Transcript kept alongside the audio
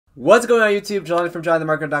What's going on YouTube? Jelani from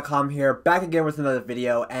JelaniTheMarketer.com here, back again with another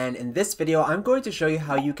video, and in this video I'm going to show you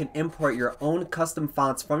how you can import your own custom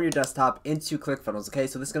fonts from your desktop into ClickFunnels. Okay,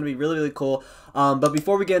 so this is going to be really cool, but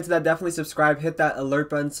before we get into that, definitely subscribe, hit that alert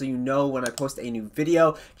button so you know when I post a new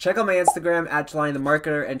video. Check out my Instagram at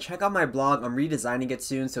JelaniTheMarketer, and check out my blog. I'm redesigning it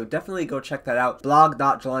soon, so definitely go check that out,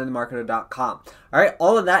 blog.JelaniTheMarketer.com. Alright,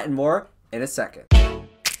 all of that and more in a second.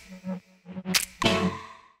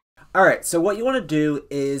 Alright, so what you want to do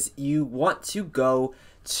is you want to go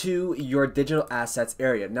to your digital assets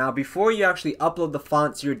area. Now, before you actually upload the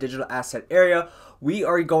font to your digital asset area, we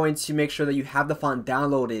are going to make sure that you have the font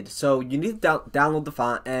downloaded. So you need to download the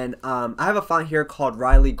font, and I have a font here called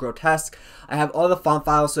Riley Grotesque. I have all the font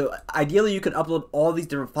files, so ideally you can upload all these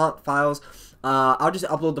different font files. I'll just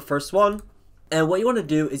upload the first one, and what you want to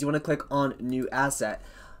do is you want to click on New Asset.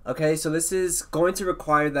 Okay, so this is going to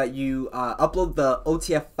require that you upload the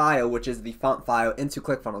OTF file, which is the font file, into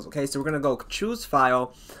ClickFunnels. Okay, so we're going to go choose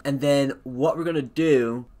file, and then what we're going to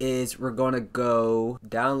do is we're going to go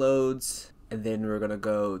downloads, and then we're going to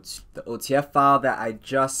go to the OTF file that I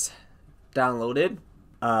just downloaded,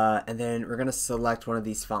 and then we're going to select one of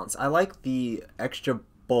these fonts. I like the extra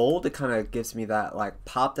bold. It kind of gives me that like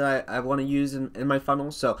pop that I want to use in my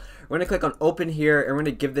funnel. So we're gonna click on open here, and we're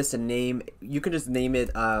gonna give this a name. You can just name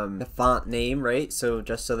it the font name, right? So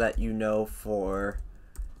just so that you know for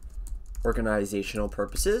organizational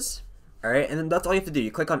purposes. All right, and then that's all you have to do.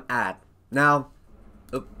 You click on add. Now,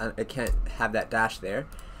 I can't have that dash there,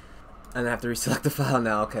 and I have to reselect the file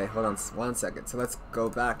now. Okay, hold on 1 second. So let's go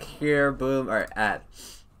back here. Boom. All right, add.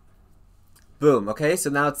 Boom. Okay,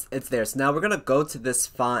 so now it's there. So now we're gonna go to this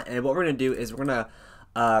font, and what we're gonna do is we're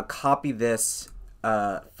gonna copy this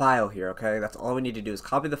file here. Okay, that's all we need to do is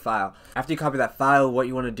copy the file. After you copy that file, what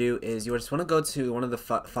you want to do is you just want to go to one of the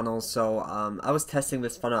funnels. So I was testing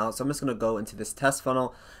this funnel out, so I'm just gonna go into this test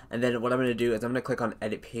funnel, and then what I'm gonna do is I'm gonna click on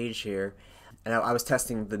edit page here. And I was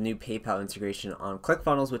testing the new PayPal integration on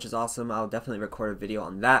ClickFunnels, which is awesome. I'll definitely record a video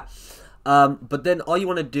on that. But then all you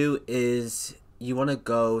want to do is you want to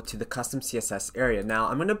go to the custom CSS area. Now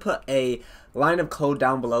I'm going to put a line of code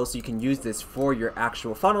down below so you can use this for your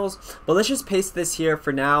actual funnels, but let's just paste this here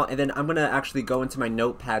for now, and then I'm going to actually go into my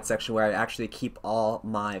notepad section where I actually keep all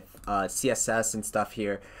my CSS and stuff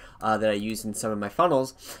here that I use in some of my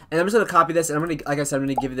funnels, and I'm just going to copy this, and I'm going to, like I said, I'm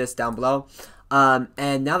going to give you this down below.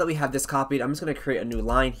 And now that we have this copied, I'm just going to create a new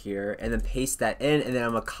line here and then paste that in, and then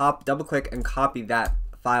I'm going to double click and copy that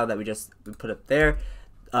file that we put up there.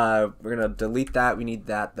 We're gonna delete that. We need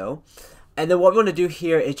that though. And then what we want to do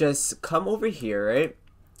here is just come over here, right,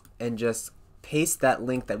 and just paste that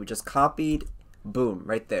link that we just copied. Boom,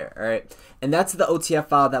 right there. All right, and that's the OTF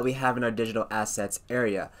file that we have in our digital assets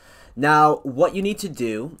area. Now what you need to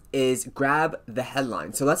do is grab the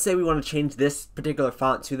headline. So let's say we want to change this particular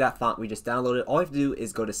font to that font we just downloaded. All you have to do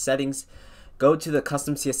is go to settings, go to the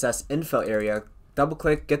custom CSS info area, double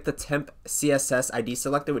click, get the temp CSS ID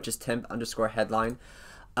selected, which is temp_headline.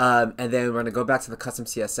 And then we're going to go back to the custom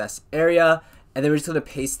CSS area, and then we're just going to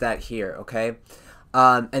paste that here, okay?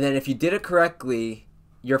 And then if you did it correctly,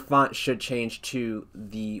 your font should change to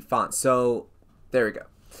the font. So there we go.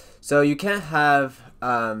 So you can't have,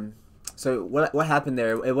 so what happened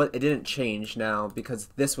there, it didn't change now because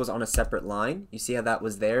this was on a separate line. You see how that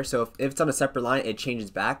was there? So if it's on a separate line, it changes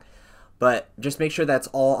back. But just make sure that's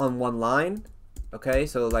all on one line, okay?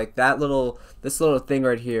 So like this little thing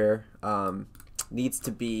right here, needs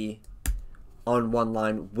to be on one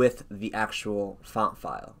line with the actual font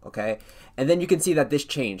file, okay? And then you can see that this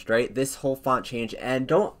changed, right? This whole font changed, and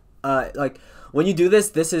don't like when you do this,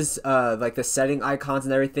 this is like the setting icons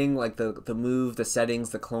and everything, like the move, the settings,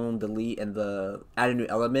 the clone, delete, and the add a new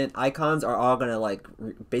element icons are all gonna like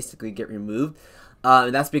basically get removed,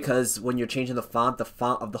 and that's because when you're changing the font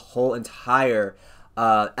of the whole entire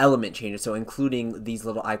element changes, so including these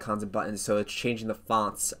little icons and buttons, so it's changing the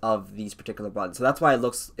fonts of these particular buttons. So that's why it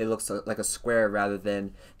looks like a square rather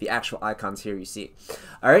than the actual icons here you see.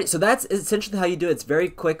 All right, so that's essentially how you do it. It's very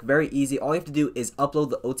quick, very easy. All you have to do is upload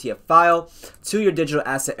the OTF file to your digital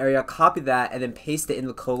asset area, copy that, and then paste it in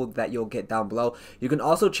the code that you'll get down below. You can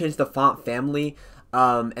also change the font family,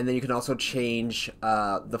 and then you can also change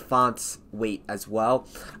the font's weight as well.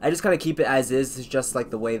 I just kind of keep it as is. It's just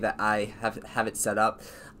like the way that I have it set up.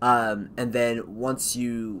 And then once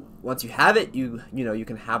you have it, you know you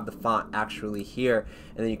can have the font actually here,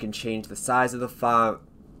 and then you can change the size of the font.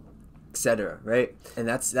 etc. Right? And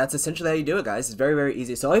that's essentially how you do it, guys. It's very, very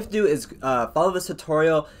easy. So all you have to do is follow this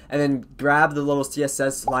tutorial and then grab the little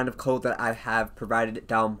CSS line of code that I have provided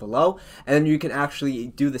down below, and then you can actually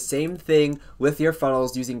do the same thing with your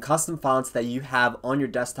funnels using custom fonts that you have on your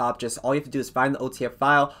desktop. Just all you have to do is find the OTF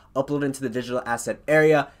file, upload it into the digital asset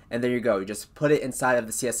area, and there you go. You just put it inside of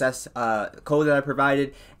the CSS code that I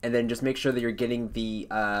provided, and then just make sure that you're getting the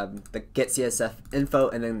get CSS info,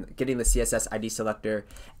 and then getting the CSS ID selector,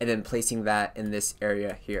 and then placing that in this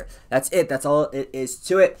area here. That's it. That's all it is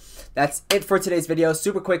to it. That's it for today's video.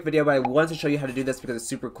 Super quick video, but I wanted to show you how to do this because it's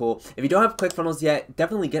super cool. If you don't have ClickFunnels yet,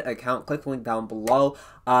 definitely get an account. Click the link down below.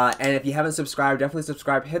 And if you haven't subscribed, definitely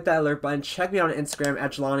subscribe. Hit that alert button. Check me out on Instagram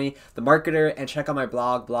at JelaniTheMarketer, and check out my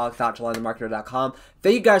blog, blog.JelaniTheMarketer.com.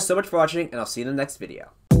 Thank you guys so much for watching, and I'll see you in the next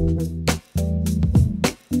video.